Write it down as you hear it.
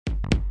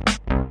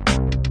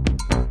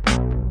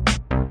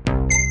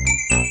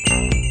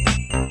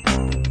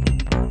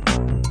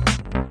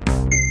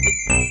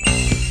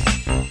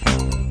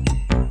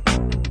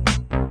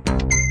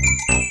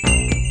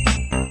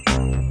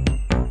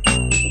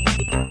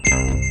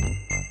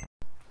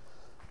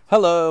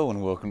Hello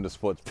and welcome to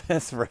Sports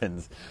Best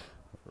Friends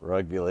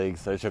Rugby League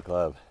Social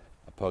Club,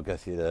 a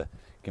podcast here to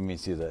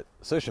convince you that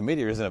social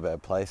media isn't a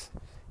bad place.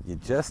 You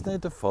just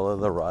need to follow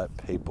the right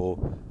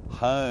people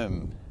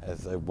home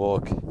as they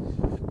walk,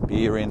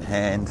 beer in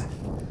hand,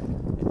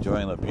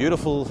 enjoying a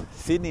beautiful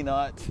Sydney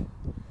night,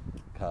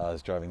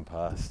 cars driving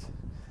past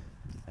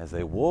as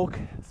they walk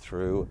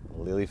through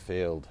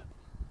Lilyfield.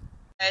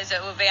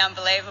 It will be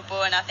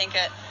unbelievable, and I think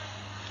it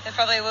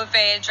probably would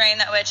be a dream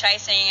that we're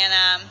chasing, and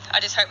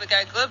I just hope we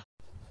go good.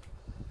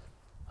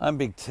 I'm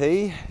Big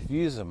T.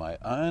 Views are my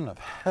own. I've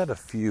had a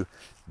few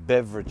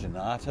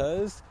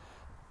beveraginatos.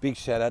 Big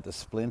shout out to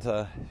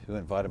Splinter, who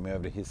invited me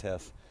over to his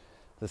house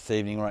this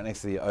evening, right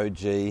next to the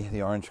OG,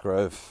 the Orange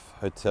Grove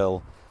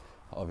Hotel,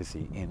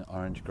 obviously in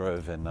Orange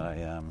Grove, and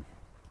I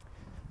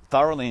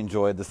thoroughly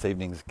enjoyed this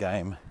evening's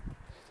game.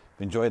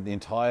 Enjoyed the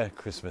entire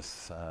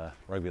Christmas,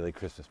 Rugby League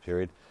Christmas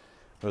period.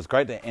 It was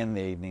great to end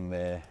the evening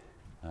there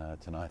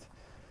tonight.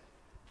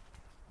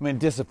 I mean,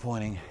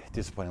 disappointing.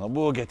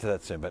 We'll get to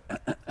that soon, but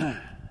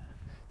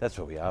that's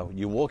where we are.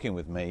 You're walking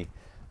with me.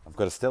 I've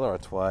got a Stella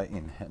Artois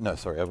I've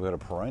got a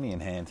Peroni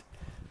in hand.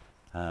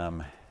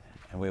 And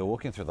we were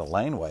walking through the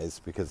laneways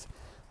because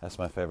that's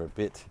my favourite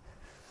bit.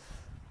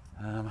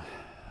 I'm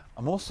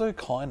also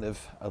kind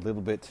of a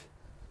little bit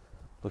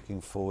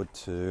looking forward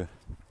to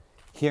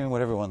hearing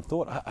what everyone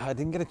thought. I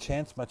didn't get a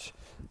chance much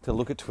to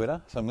look at Twitter,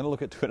 so I'm going to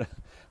look at Twitter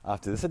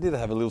after this. I did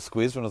have a little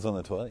squeeze when I was on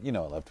the toilet. You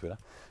know I love Twitter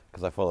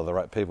because I follow the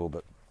right people,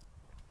 but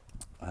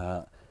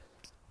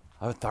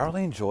I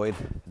thoroughly enjoyed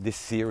this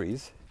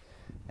series,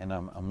 and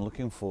I'm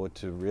looking forward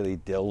to really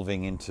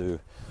delving into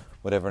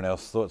what everyone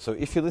else thought. So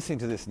if you're listening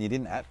to this and you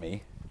didn't at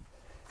me,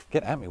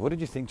 get at me. What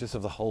did you think just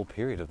of the whole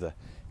period of the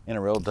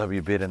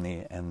NRLW bit and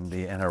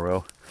the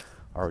NRL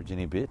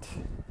Origin bit?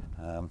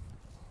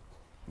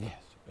 Yes.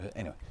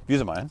 Anyway,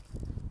 views of mine.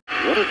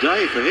 What a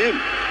day for him.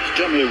 He's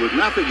come here with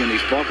nothing in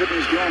his pocket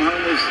and he's gone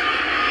home with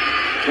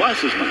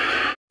twice as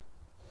much.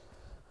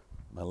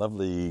 My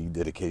lovely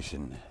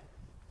dedication.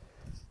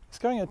 It's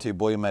going out to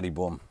boy Matty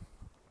Boom.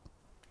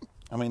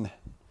 I mean,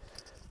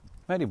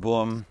 Matty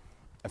Boom,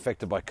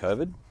 affected by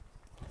COVID.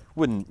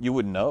 You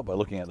wouldn't know it by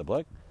looking at the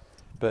bloke,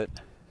 but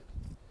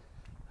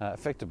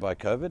affected by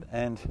COVID,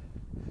 and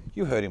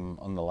you heard him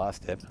on the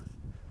last step.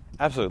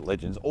 Absolute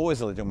legends, always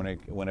a legend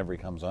whenever he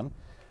comes on.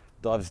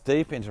 Dives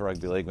deep into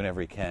rugby league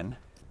whenever he can.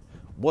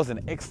 Was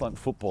an excellent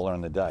footballer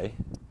in the day,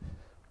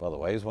 by the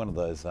way. He's one of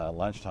those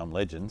lunchtime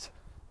legends.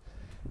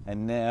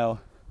 And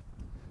now,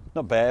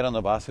 not bad on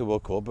the basketball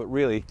court, but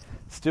really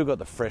still got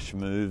the fresh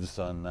moves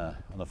on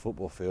the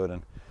football field,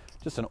 and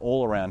just an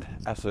all-around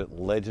absolute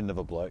legend of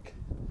a bloke.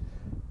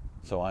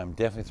 So I'm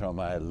definitely throwing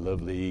my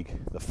love league,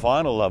 the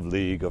final love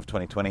league of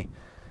 2020,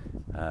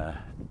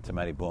 to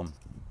Matty Boom.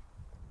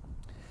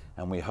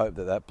 And we hope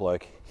that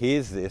bloke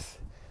hears this,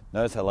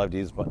 knows how loved he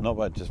is, but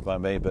not just by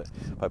me, but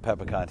by Pat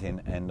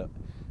McCartin and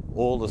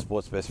all the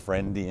Sports Best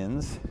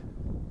Friendians.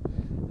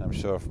 I'm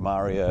sure if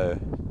Mario,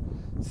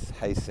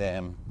 Hey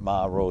Sam,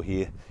 Ma are all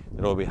here,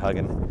 they'd all be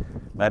hugging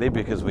Matty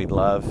because we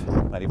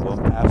love Matty Boom,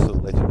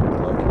 absolute legend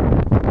bloke.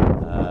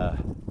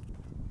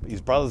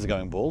 His brothers are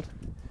going bald,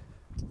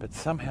 but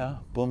somehow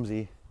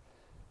Boomsy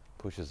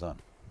pushes on.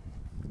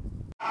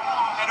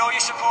 And all your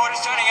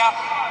supporters turning up,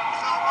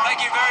 thank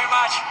you very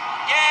much.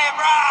 Yeah,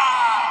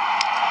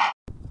 brah!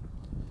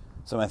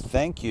 So my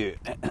thank you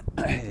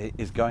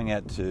is going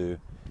out to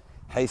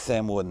Hey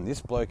Sam Warden.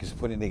 This bloke is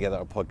putting together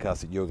a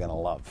podcast that you're going to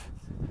love.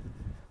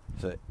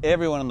 So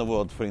everyone in the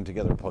world's putting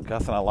together a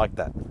podcast, and I like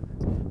that.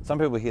 Some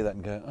people hear that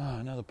and go, oh,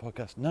 another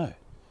podcast. No.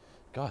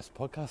 Guys,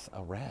 podcasts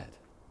are rad.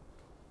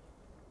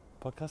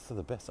 Podcasts are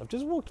the best. I've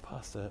just walked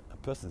past a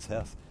person's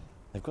house.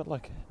 They've got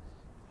like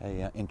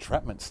a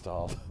entrapment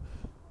style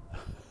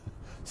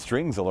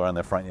strings all around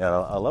their front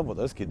yard. I love what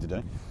those kids are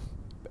doing.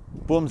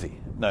 Boomsy.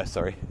 No,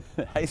 sorry.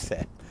 Hey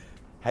Sam.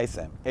 Hey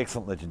Sam,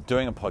 excellent legend,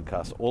 doing a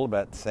podcast all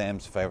about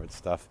Sam's favourite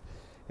stuff.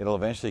 It'll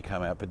eventually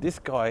come out, but this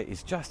guy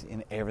is just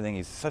in everything.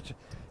 He's such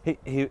a...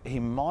 He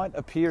might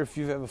appear, if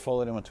you've ever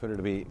followed him on Twitter,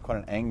 to be quite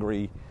an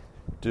angry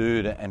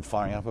dude and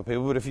firing up at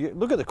people, but if you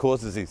look at the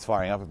causes he's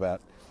firing up about,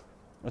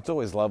 it's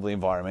always lovely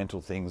environmental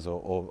things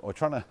or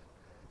trying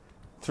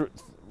to,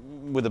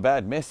 with a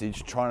bad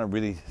message, trying to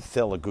really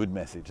sell a good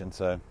message. And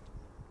so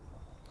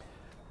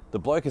the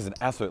bloke is an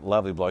absolute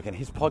lovely bloke, and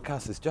his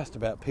podcast is just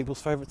about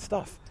people's favourite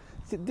stuff.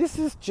 This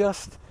is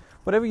just,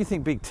 whatever you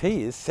think Big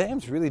T is,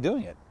 Sam's really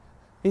doing it.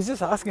 He's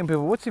just asking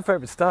people, what's your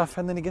favourite stuff?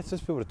 And then he gets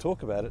those people to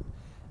talk about it.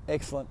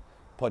 Excellent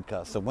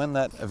podcast. So when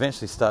that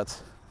eventually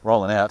starts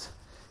rolling out,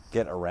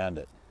 get around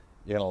it.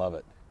 You're going to love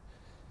it.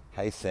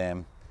 Hey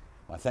Sam,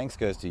 my thanks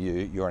goes to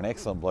you. You're an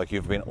excellent bloke.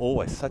 You've been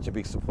always such a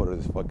big supporter of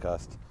this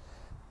podcast.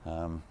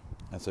 And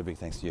so big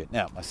thanks to you.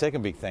 Now, my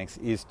second big thanks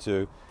is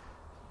to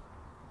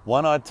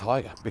One-Eyed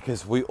Tiger,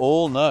 because we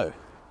all know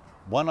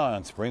One Eye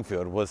on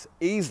Springfield was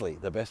easily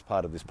the best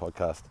part of this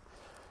podcast,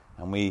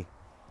 and we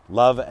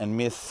love and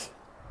miss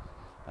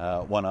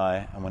One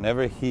Eye, and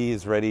whenever he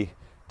is ready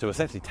to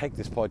essentially take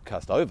this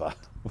podcast over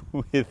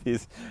with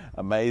his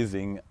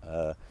amazing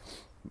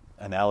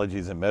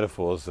analogies and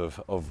metaphors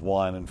of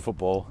wine and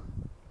football,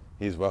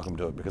 he's welcome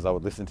to it, because I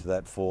would listen to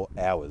that for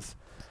hours.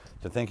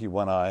 So thank you,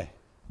 One Eye.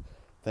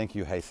 Thank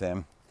you, Hey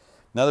Sam.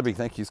 Another big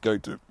thank yous go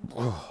to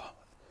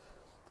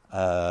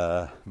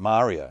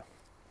Mario,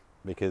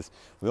 because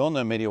we all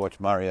know Media Watch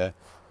Mario.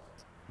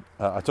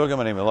 I talk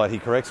about him a lot. He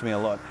corrects me a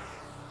lot.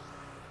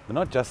 But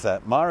not just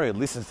that. Mario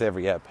listens to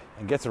every app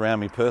and gets around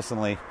me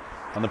personally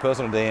on the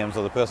personal DMs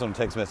or the personal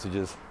text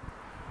messages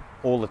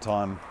all the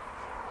time.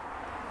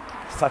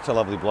 Such a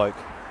lovely bloke.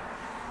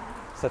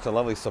 Such a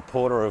lovely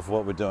supporter of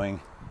what we're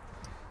doing.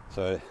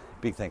 So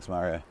big thanks,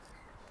 Mario.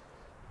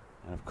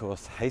 And of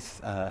course,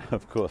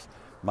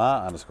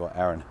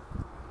 Ma_Aaron,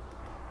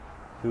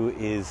 who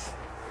is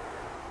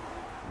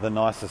the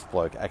nicest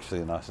bloke, actually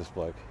the nicest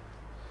bloke,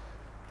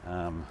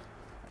 on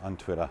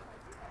Twitter.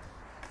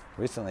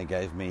 Recently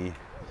gave me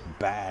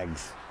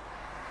bags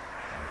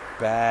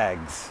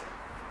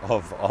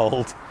of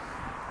old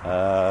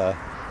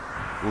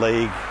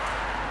league.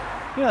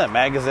 You know that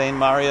magazine,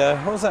 Mario?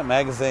 What was that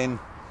magazine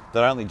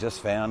that I only just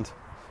found?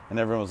 And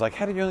everyone was like,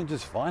 how did you only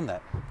just find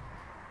that?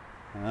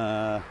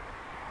 I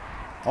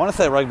want to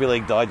say Rugby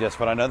League Digest,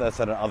 but I know that's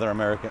that other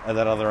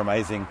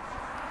amazing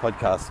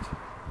podcast.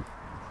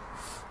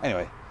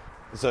 Anyway,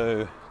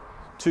 so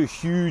 2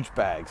 huge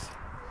bags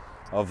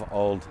of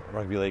old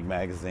Rugby League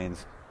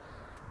magazines,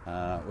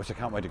 which I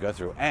can't wait to go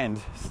through. And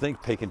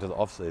sneak peek into the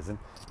off season,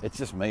 it's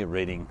just me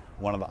reading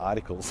one of the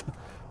articles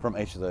from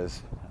each of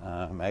those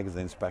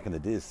magazines back in the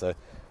days. So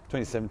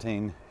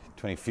 2017,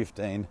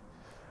 2015,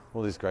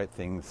 all these great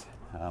things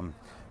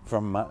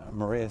from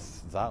Maria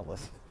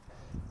Zarlis.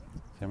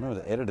 I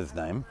remember the editor's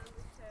name,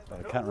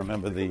 but I can't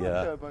remember the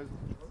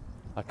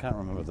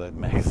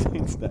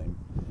magazine's name.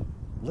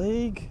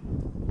 League.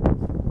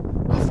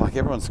 Oh fuck!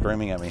 Everyone's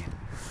screaming at me.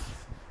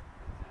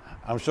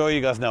 I'm sure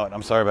you guys know it.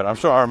 I'm sorry, but I'm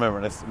sure I remember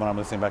this when I'm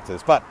listening back to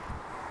this. But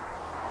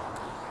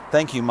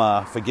thank you,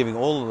 Ma, for giving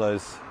all of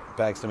those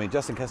bags to me,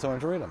 just in case I wanted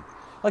to read them.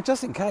 Like,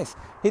 just in case.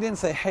 He didn't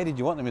say, "Hey, did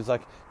you want them?" He's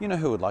like, "You know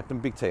who would like them?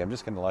 Big T. I'm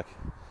just going to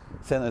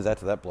send those out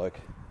to that bloke."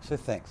 So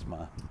thanks,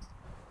 Ma.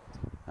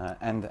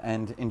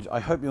 I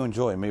hope you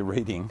enjoy me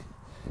reading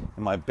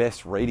in my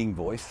best reading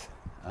voice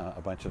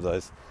a bunch of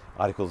those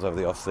articles over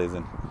the off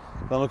season.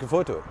 I'm looking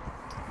forward to it.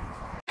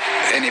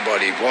 If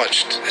anybody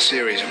watched a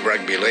series of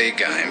rugby league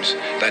games,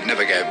 they'd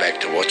never go back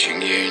to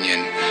watching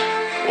Union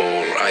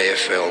or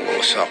AFL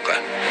or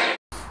soccer.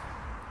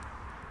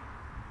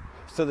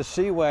 So the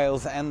She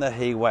Whales and the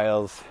He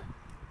Whales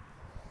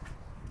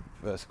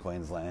versus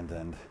Queensland,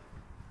 and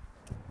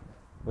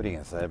what are you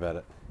going to say about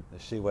it? The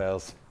She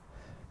Whales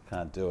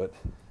can't do it.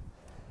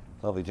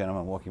 Lovely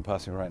gentleman walking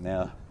past me right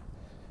now,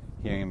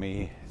 hearing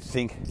me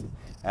think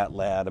out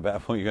loud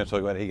about what you're going to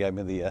talk about. He gave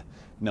me the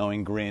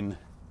knowing grin,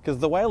 because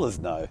the Whalers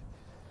know.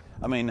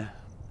 I mean,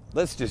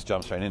 let's just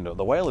jump straight into it.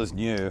 The Whalers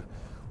knew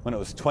when it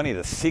was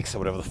 20-6 or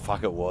whatever the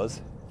fuck it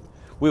was,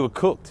 we were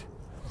cooked.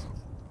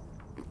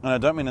 And I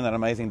don't mean in that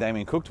amazing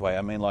Damien Cooked way.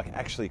 I mean like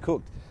actually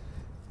cooked.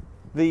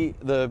 The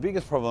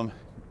biggest problem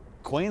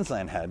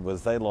Queensland had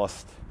was they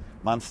lost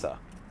Munster,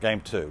 game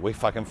 2. We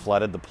fucking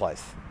flooded the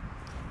place.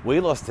 We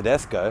lost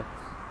Tedesco.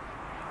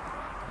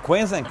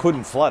 Queensland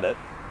couldn't flood it.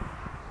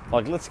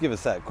 Like, let's give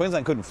us that.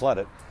 Queensland couldn't flood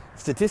it.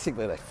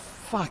 Statistically, they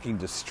fucking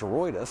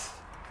destroyed us.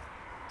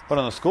 But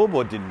on the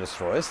scoreboard, didn't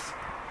destroy us.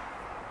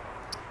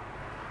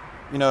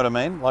 You know what I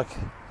mean? Like,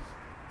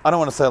 I don't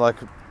want to say, like,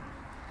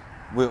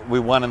 we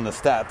won in the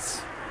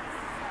stats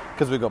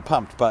because we got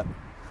pumped. But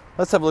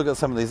let's have a look at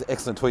some of these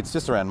excellent tweets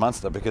just around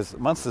Munster, because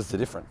Munster's the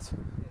difference.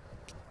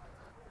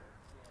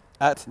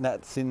 At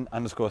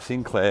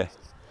 @Nat_Sinclair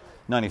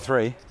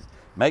 93,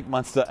 make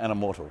Munster an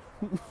immortal.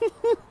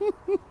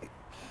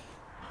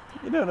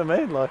 You know what I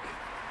mean? Like,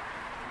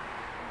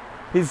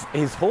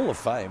 his Hall of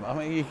Fame. I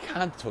mean, you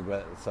can't talk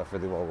about that stuff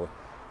really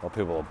while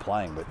people are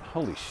playing, but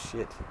holy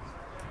shit,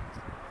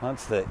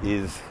 Munster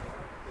is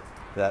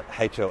that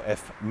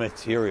HOF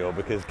material,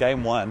 because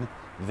game 1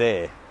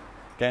 there,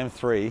 game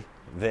 3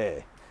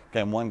 there,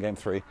 game 1, game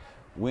 3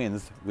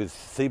 wins with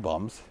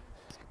C-bombs.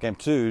 Game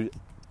 2,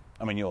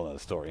 I mean, you all know the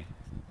story,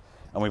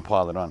 and we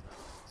pile it on.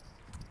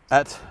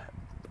 At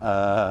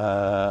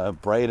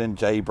Braden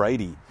J.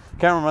 Brady,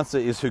 Cameron Munster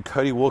is who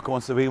Cody Walker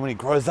wants to be when he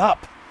grows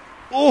up.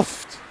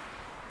 Oofed.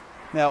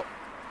 Now,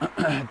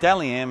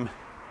 Dally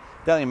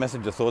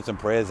messaged your thoughts and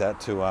prayers out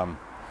to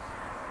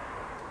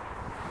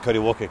Cody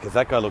Walker, because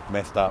that guy looked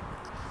messed up.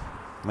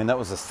 I mean, that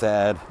was a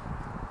sad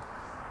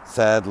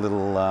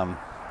little... I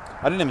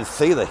didn't even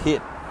see the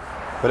hit,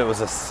 but it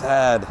was a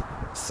sad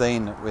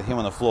scene with him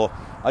on the floor.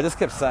 I just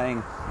kept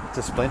saying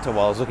to Splinter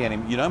while I was looking at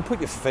him, you don't put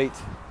your feet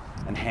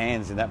and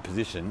hands in that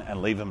position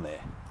and leave them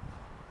there.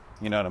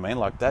 You know what I mean?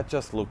 Like, that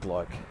just looked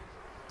like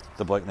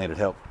the bloke needed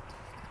help.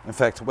 In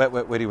fact, Wet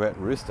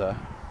Rooster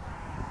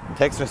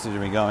text messaged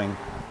me going,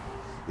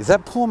 is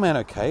that poor man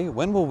okay?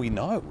 When will we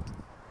know?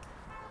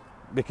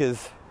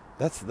 Because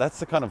that's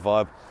the kind of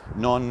vibe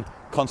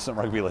non-constant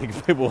rugby league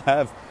people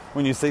have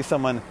when you see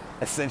someone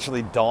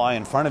essentially die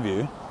in front of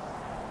you.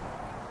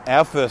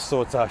 Our first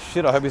thoughts are,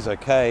 shit, I hope he's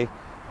okay.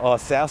 Oh,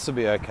 South will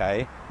be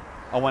okay.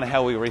 I wonder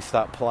how we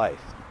restart play.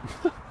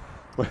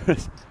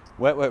 Whereas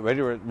Wet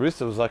Ready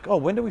Rooster was like, oh,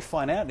 when do we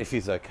find out if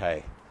he's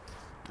okay?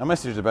 I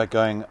messaged about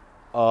going,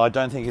 oh, I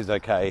don't think he's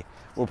okay.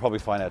 We'll probably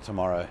find out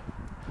tomorrow.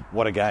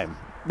 What a game.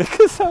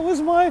 Because that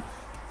was my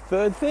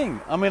third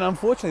thing. I mean,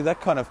 unfortunately,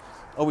 that kind of,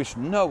 I wish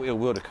no ill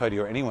will to Cody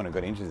or anyone who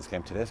got injured this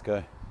game,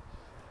 Tedesco.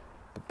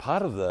 But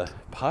part of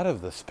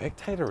the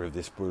spectator of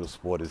this brutal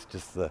sport is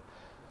just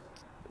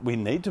we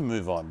need to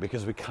move on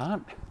because we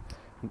can't.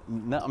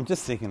 No, I'm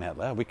just thinking out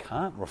loud. We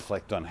can't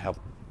reflect on how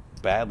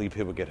badly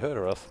people get hurt,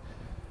 or else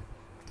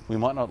we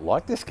might not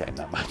like this game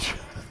that much.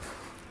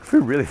 If we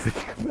really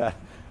think about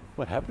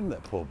what happened to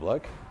that poor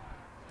bloke.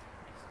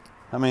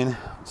 I mean,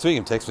 speaking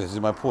of text messages,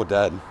 my poor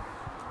dad.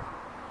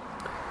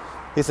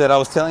 He said, I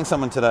was telling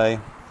someone today,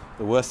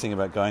 the worst thing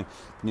about going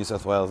to New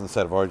South Wales and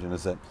State of Origin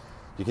is that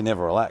you can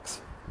never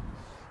relax.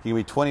 You can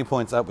be 20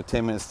 points up with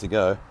 10 minutes to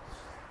go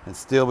and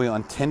still be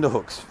on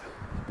tenterhooks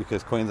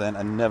because Queensland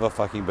are never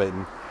fucking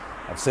beaten.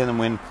 I've seen them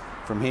win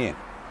from here.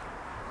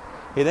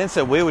 He then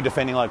said we were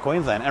defending like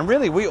Queensland, and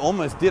really we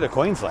almost did a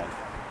Queensland.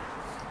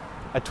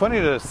 At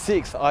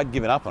 20-6, I'd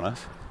given up on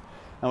us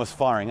and was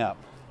firing up,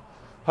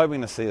 hoping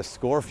to see us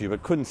score a few,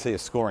 but couldn't see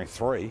us scoring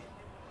 3.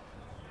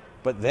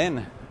 But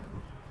then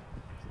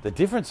the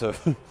difference of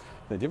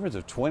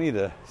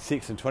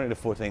 20-6 and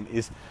 20-14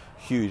 is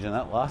huge, and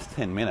that last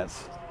 10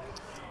 minutes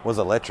was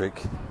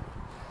electric.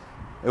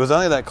 It was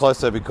only that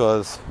close though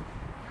because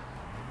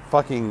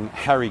fucking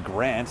Harry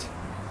Grant,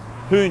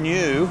 who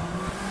knew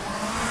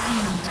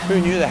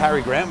that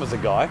Harry Grant was a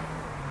guy?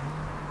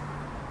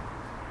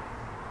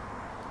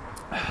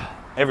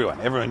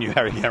 Everyone knew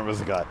Harry Grant was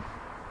a guy.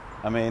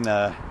 I mean,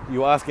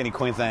 you ask any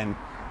Queensland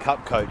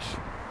Cup coach,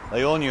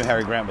 they all knew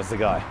Harry Grant was the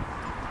guy.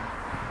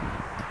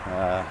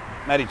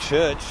 Matty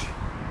Church,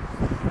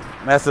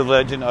 massive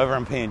legend over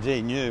on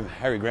PNG, knew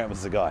Harry Grant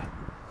was the guy.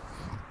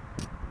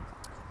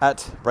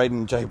 At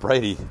Braden J.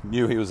 Brady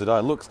knew he was the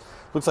guy. Looks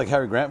like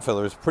Harry Grant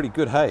fella is pretty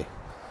good, hey?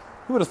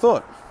 Who would have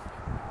thought?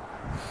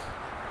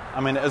 I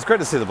mean, it was great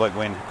to see the bloke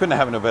win. Couldn't have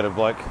having a better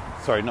bloke.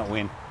 Sorry, not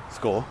win,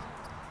 score.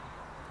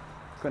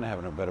 Couldn't have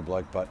having a better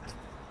bloke, but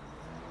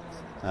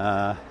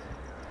that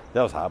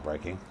was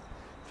heartbreaking.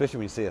 Especially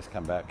when you see us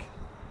come back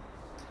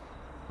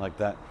like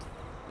that.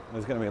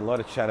 There's going to be a lot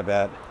of chat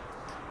about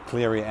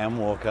Cleary and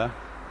Walker.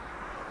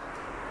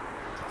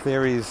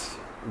 Cleary's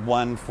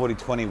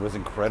 40-20 was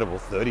incredible,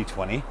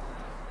 30-20.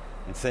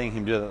 And seeing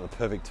him do that at the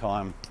perfect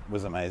time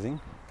was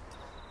amazing.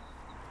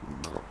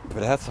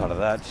 But outside of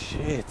that,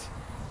 shit.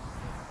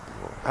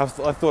 I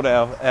thought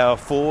our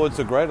forwards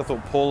were great. I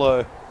thought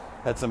Paulo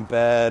had some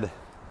bad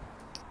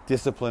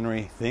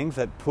disciplinary things.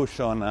 That push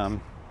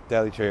on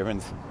Daly Cherry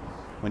Evans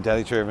when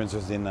Daly Cherry Evans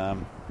was in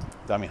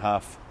dummy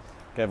half,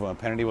 gave him a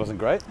penalty, wasn't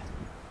great.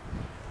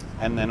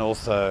 And then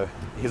also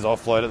his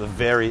offload at the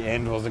very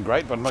end wasn't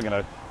great, but I'm not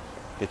going to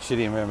get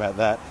shitty and about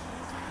that.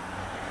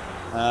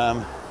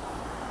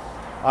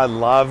 I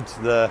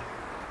loved the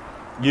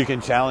you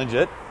can challenge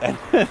it and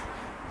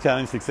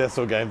challenge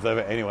successful games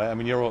over anyway. I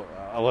mean,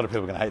 a lot of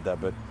people are going to hate that,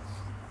 but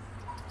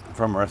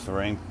from a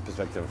refereeing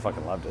perspective, I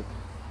fucking loved it.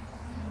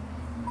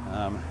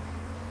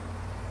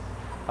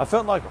 I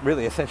felt like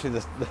really essentially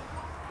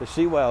the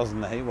she whales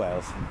and the he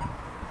whales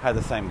had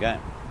the same game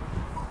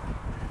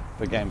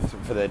for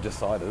their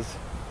deciders.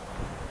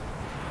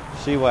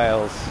 She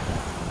whales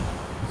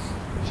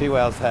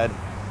had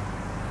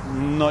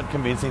not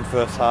convincing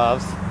first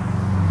halves,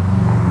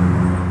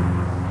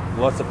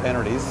 lots of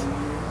penalties.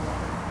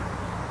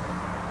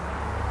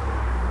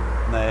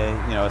 And they,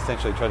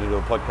 essentially tried to do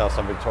a podcast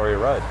on Victoria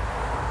Road.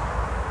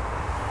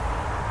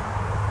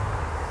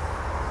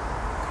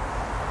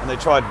 And they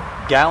tried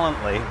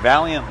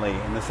valiantly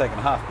in the second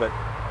half, but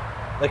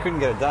they couldn't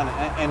get it done.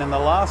 And in the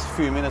last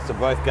few minutes of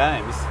both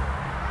games,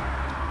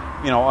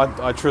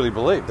 I truly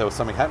believe there was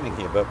something happening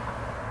here, but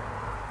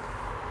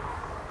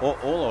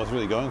all I was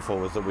really going for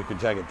was that we could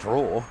jag a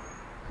draw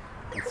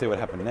and see what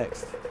happened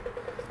next.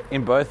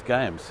 In both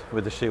games,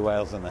 with the she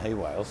whales and the he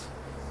whales,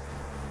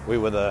 we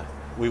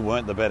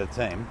weren't the better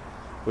team.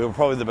 We were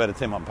probably the better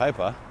team on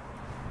paper,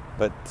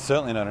 but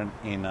certainly not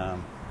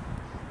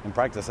in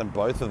practice. And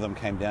both of them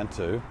came down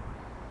to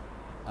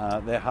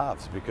their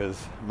halves,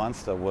 because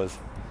Munster was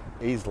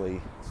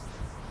easily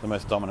the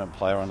most dominant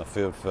player on the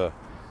field for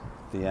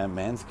the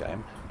men's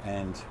game,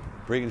 and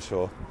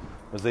Brigginshaw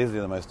was easily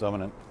the most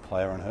dominant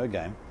player on her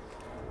game.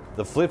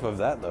 The flip of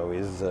that, though,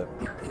 is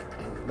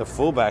the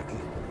fullback,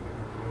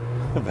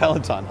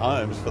 Valentine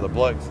Holmes, for the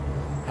Blokes,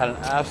 had an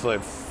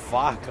absolute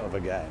fuck of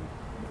a game.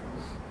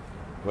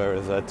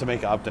 Whereas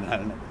Tamika Upton had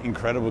an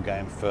incredible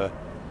game for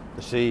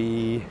the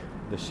she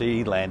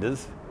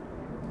landers.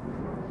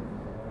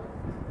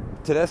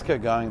 Tedesco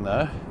going,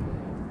 though,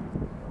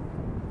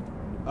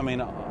 I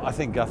mean, I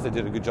think Guther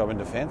did a good job in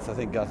defence. I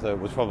think Guther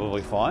was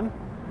probably fine.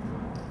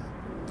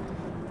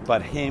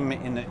 But him,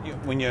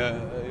 when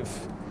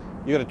if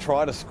you're going to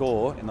try to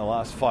score in the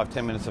last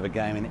 5-10 minutes of a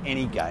game in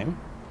any game,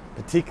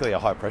 particularly a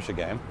high-pressure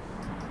game,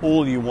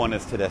 all you want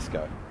is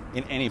Tedesco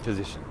in any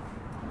position.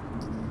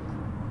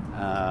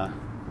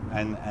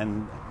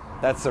 And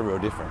that's the real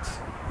difference.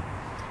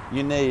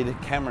 You need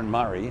Cameron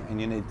Murray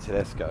and you need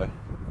Tedesco,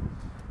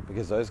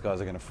 because those guys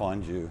are going to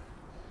find you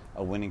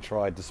a winning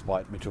try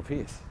despite Mitchell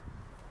Pearce.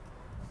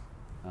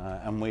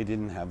 And we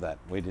didn't have that.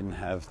 We didn't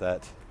have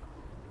that.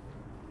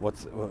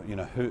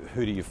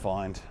 Who do you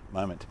find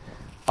moment?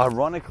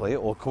 Ironically,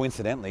 or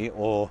coincidentally,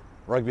 or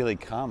rugby league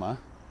karma,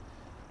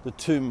 the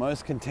two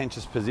most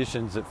contentious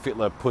positions that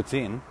Fittler puts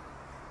into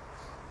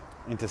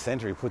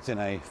centre, he puts in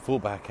a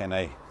fullback and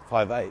a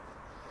 5'8",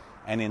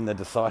 and in the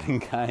deciding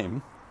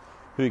game,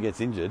 who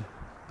gets injured?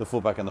 The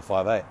fullback and the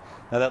 5'8".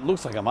 Now that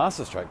looks like a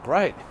masterstroke.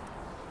 Great.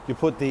 You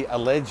put the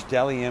alleged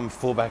Dally M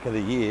fullback of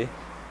the year,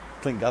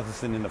 Clint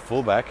Gutherson, in the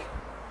fullback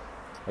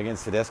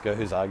against Tedesco,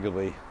 who's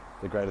arguably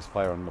the greatest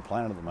player on the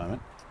planet at the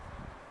moment.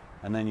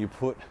 And then you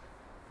put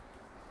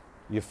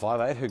your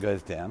 5'8", who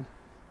goes down,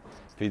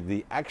 for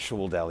the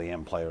actual Dally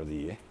M player of the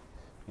year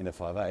in a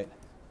 5'8".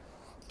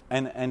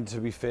 And to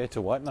be fair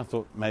to Whiten, I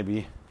thought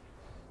maybe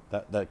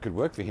that could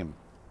work for him.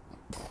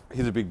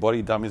 He's a big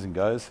body, dummies and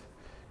goes.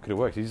 Could have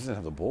worked. He just didn't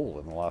have the ball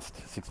in the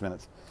last 6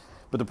 minutes.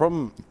 But the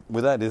problem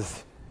with that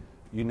is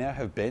you now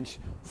have bench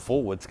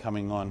forwards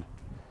coming on.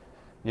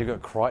 You've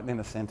got Crichton in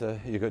the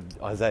centre. You've got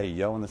Isaiah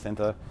Yeo in the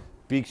centre.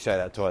 Big shout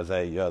out to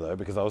Isaiah Yeo, though,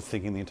 because I was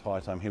thinking the entire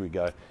time, here we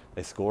go,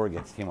 they score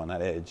against him on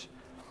that edge.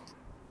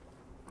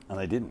 And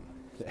they didn't.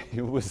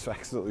 He was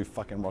absolutely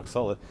fucking rock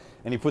solid.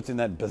 And he puts in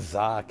that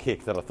bizarre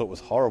kick that I thought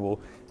was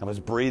horrible and was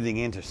breathing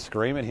in to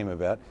scream at him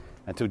about,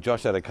 until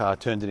Josh Adokar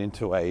turned it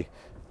into a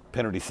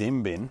penalty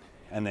sim bin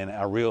and then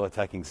a real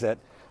attacking set.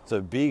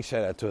 So big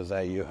shout out to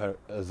Isaiah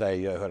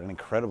Yeo, who had an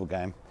incredible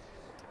game.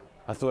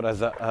 I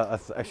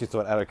actually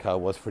thought Adokar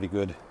was pretty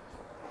good.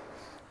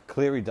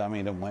 Cleary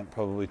dummied and went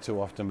probably too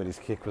often, but his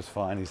kick was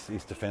fine.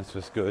 His defence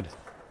was good.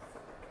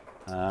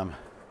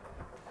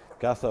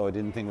 Gutho I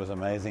didn't think was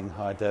amazing.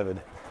 Hi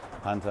David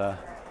Hunter,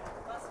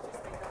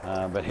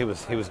 but he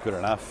was good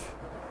enough.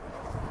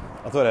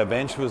 I thought our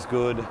bench was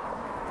good.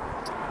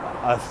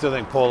 I still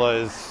think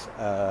Paulo's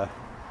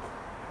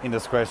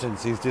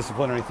indiscretions, his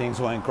disciplinary things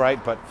weren't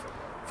great, but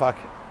fuck,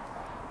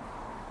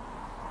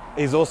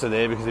 he's also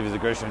there because of his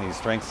aggression and his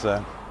strength.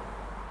 So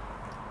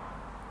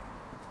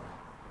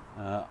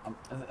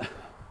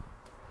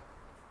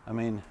I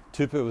mean,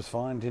 Tupou was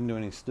fine, didn't do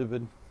anything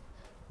stupid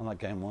on that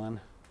game one.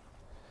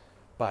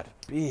 But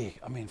big,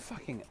 I mean,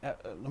 fucking,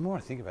 the more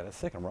I think about it,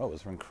 second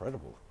rowers were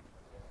incredible.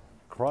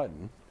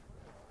 Crichton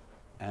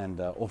and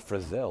or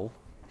Frizzell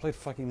played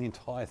fucking the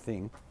entire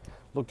thing,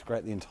 looked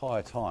great the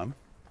entire time,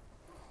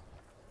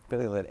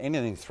 barely let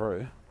anything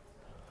through.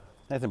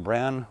 Nathan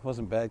Brown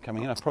wasn't bad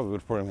coming in. I probably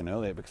would have put him in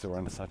earlier because they were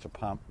under such a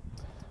pump.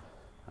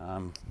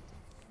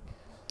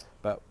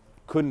 But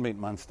couldn't beat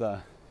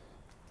Munster.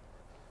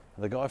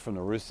 The guy from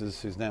the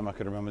Roosters, whose name I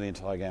could remember the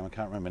entire game, I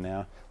can't remember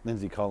now,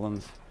 Lindsay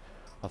Collins,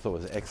 I thought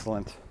was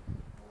excellent.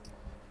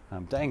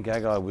 Dane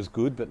Gagai was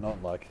good, but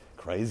not like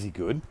crazy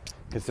good,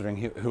 considering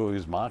who he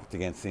was marked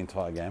against the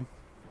entire game.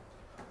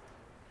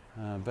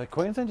 But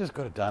Queensland just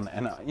got it done,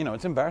 and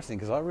it's embarrassing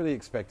because I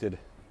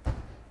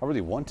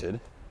really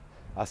wanted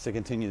us to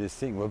continue this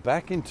thing. We're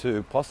back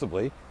into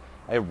possibly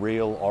a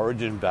real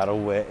origin battle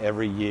where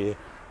every year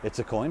it's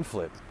a coin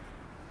flip.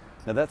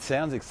 Now that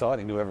sounds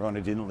exciting to everyone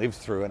who didn't live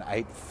through an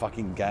 8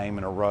 fucking game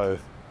in a row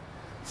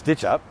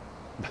stitch up,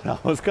 but I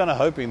was kind of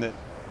hoping that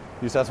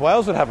New South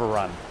Wales would have a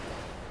run.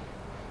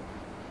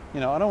 I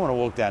don't want to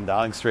walk down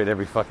Darling Street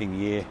every fucking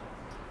year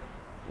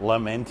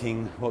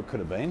lamenting what could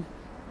have been.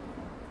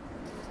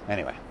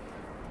 Anyway.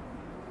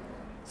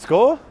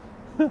 Score?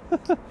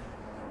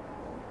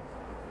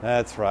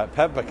 That's right.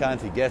 Pat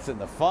Bacanti gets it in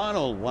the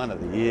final one of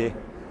the year.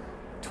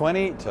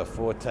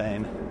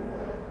 20-14.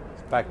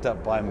 It's backed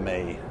up by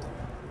me.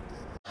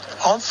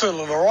 I'm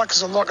feeling all right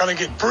because I'm not going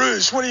to get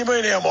bruised. What do you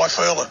mean, how am I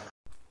feeling?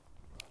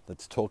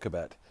 Let's talk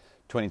about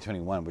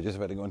 2021. We're just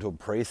about to go into a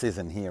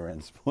pre-season here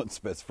in Sports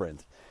Best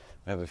Friends.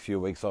 We have a few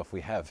weeks off.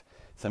 We have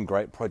some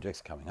great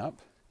projects coming up.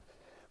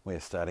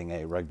 We're starting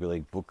a rugby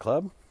league book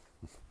club.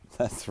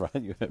 That's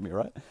right, you heard me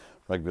right.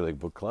 Rugby league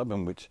book club,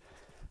 in which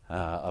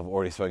I've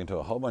already spoken to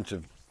a whole bunch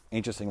of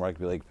interesting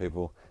rugby league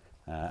people.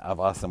 I've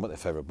asked them what their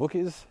favourite book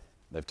is.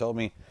 They've told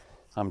me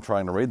I'm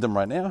trying to read them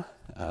right now.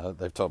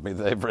 They've told me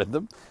they've read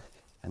them.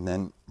 And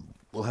then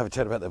we'll have a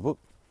chat about their book.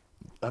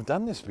 I've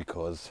done this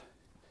because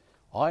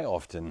I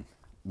often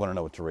want to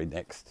know what to read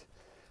next.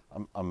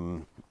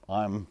 I'm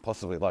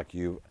possibly like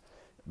you,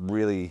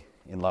 really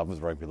in love with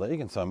rugby league,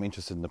 and so I'm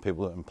interested in the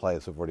people and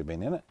players who've already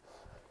been in it.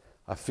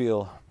 I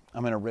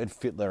read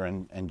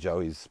Fittler and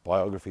Joey's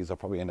biographies. I'll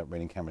probably end up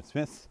reading Cameron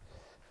Smith's.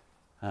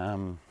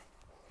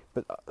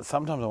 But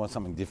sometimes I want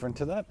something different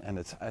to that, and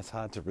it's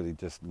hard to really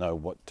just know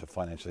what to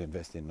financially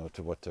invest in or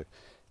to what to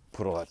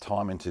put all that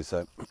time into.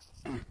 So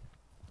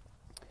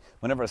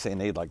whenever I see a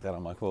need like that,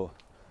 I'm like, well,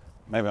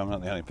 maybe I'm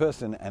not the only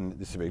person, and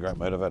this would be a great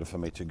motivator for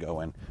me to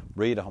go and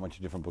read a whole bunch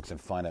of different books and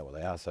find out what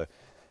they are. So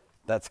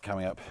that's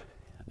coming up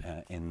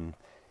in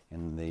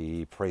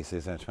the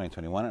pre-season of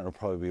 2021. It'll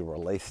probably be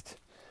released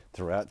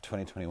throughout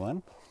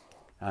 2021.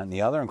 And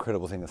the other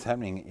incredible thing that's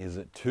happening is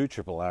that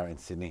 2RRR in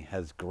Sydney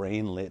has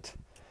greenlit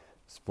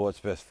Sports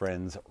Best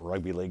Friends,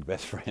 Rugby League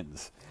Best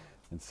Friends.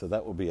 And so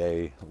that will be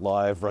a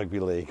live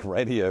rugby league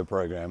radio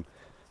program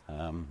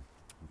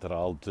that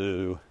I'll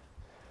do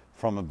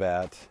from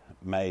about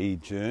May,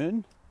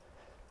 June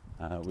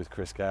with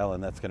Chris Gale,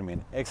 and that's going to be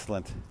an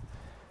excellent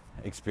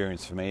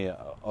experience for me.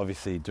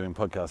 Obviously doing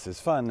podcasts is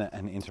fun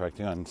and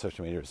interacting on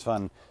social media is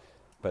fun,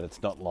 but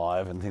it's not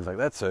live and things like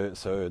that,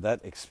 so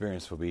that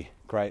experience will be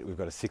great. We've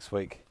got a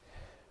 6-week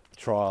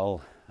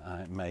trial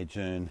in May,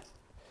 June.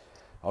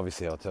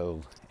 Obviously I'll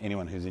tell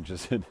anyone who's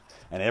interested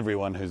and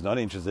everyone who's not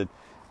interested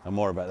and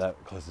more about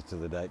that closer to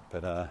the date,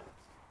 but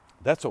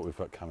that's what we've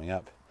got coming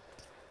up.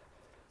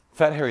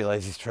 Fat Harry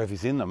Lazy's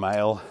trophy's in the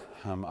mail.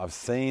 I've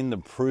seen the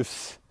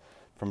proofs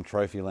from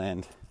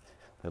Trophyland.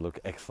 They look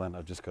excellent.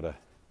 I've just got to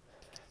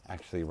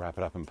actually wrap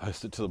it up and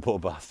post it to the poor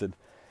bastard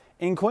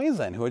in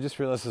Queensland, who I just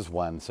realised has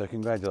won. So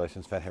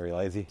congratulations, Fat Harry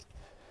Lazy.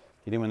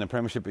 You didn't win the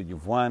premiership, but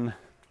you've won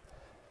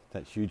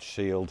that huge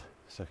shield.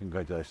 So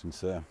congratulations,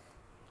 sir.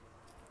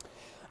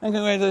 And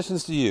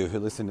congratulations to you who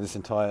listened to this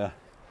entire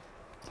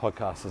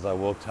podcast as I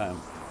walked home.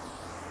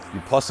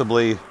 You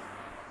possibly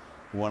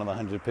one of the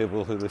 100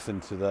 people who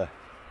listened to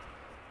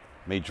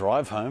me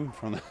drive home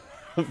from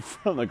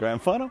the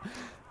grand final.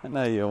 I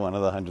know you're one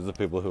of the hundreds of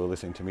people who are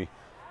listening to me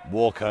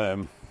walk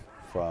home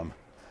from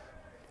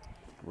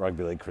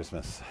Rugby League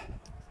Christmas.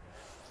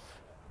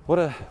 What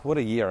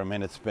a year. I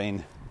mean, it's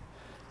been,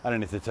 I don't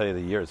need to tell you the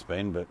year it's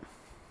been, but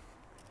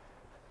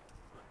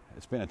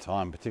it's been a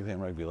time, particularly in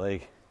Rugby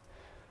League.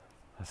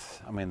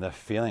 I mean, the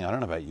feeling, I don't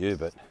know about you,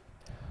 but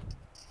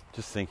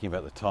just thinking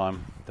about the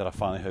time that I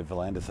finally heard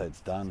Verlander say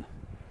it's done,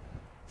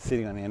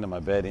 sitting on the end of my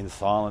bed in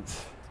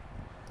silence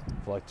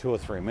for like 2 or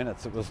 3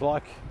 minutes, it was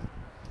like,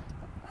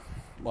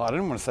 well, I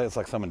didn't want to say it's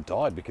like someone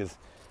died, because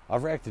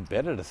I've reacted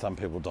better to some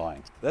people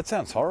dying. That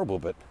sounds horrible,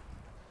 but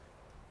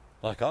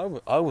like I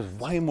was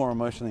way more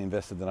emotionally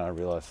invested than I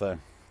realised. So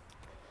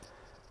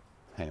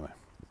anyway,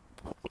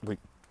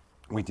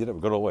 we did it.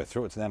 We got all the way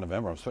through. It's now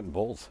November. I'm sweating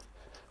balls.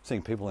 I'm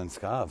seeing people in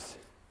scarves.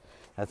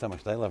 That's how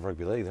much they love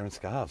rugby league. They're in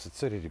scarves. It's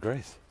 30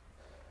 degrees.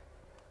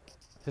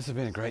 This has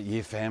been a great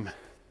year, fam.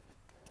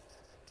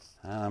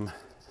 I'm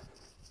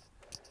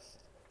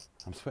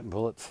sweating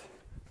bullets.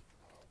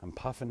 I'm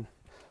puffing.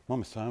 I'm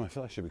almost home. I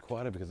feel like I should be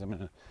quieter because I'm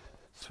in a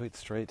sweet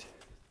street.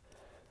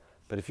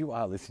 But if you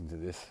are listening to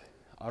this,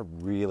 I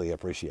really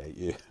appreciate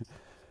you.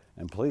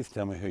 And please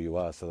tell me who you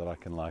are so that I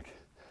can like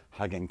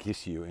hug and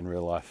kiss you in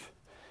real life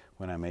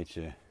when I meet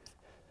you.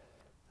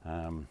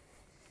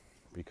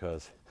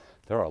 Because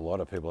there are a lot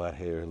of people out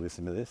here who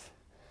listen to this,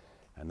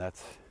 and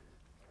that's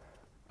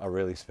a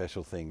really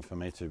special thing for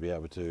me to be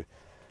able to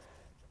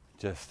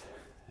just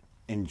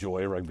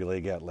enjoy rugby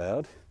league out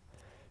loud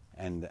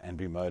and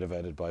be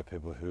motivated by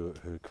people who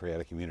create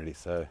a community.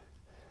 So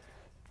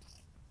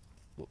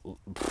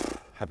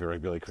happy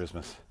Rugby League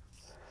Christmas.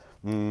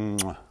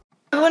 Mwah.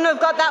 We wouldn't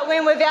have got that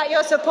win without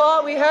your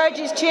support. We heard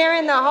you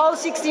cheering the whole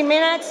 60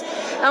 minutes,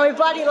 and we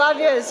bloody love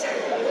yous.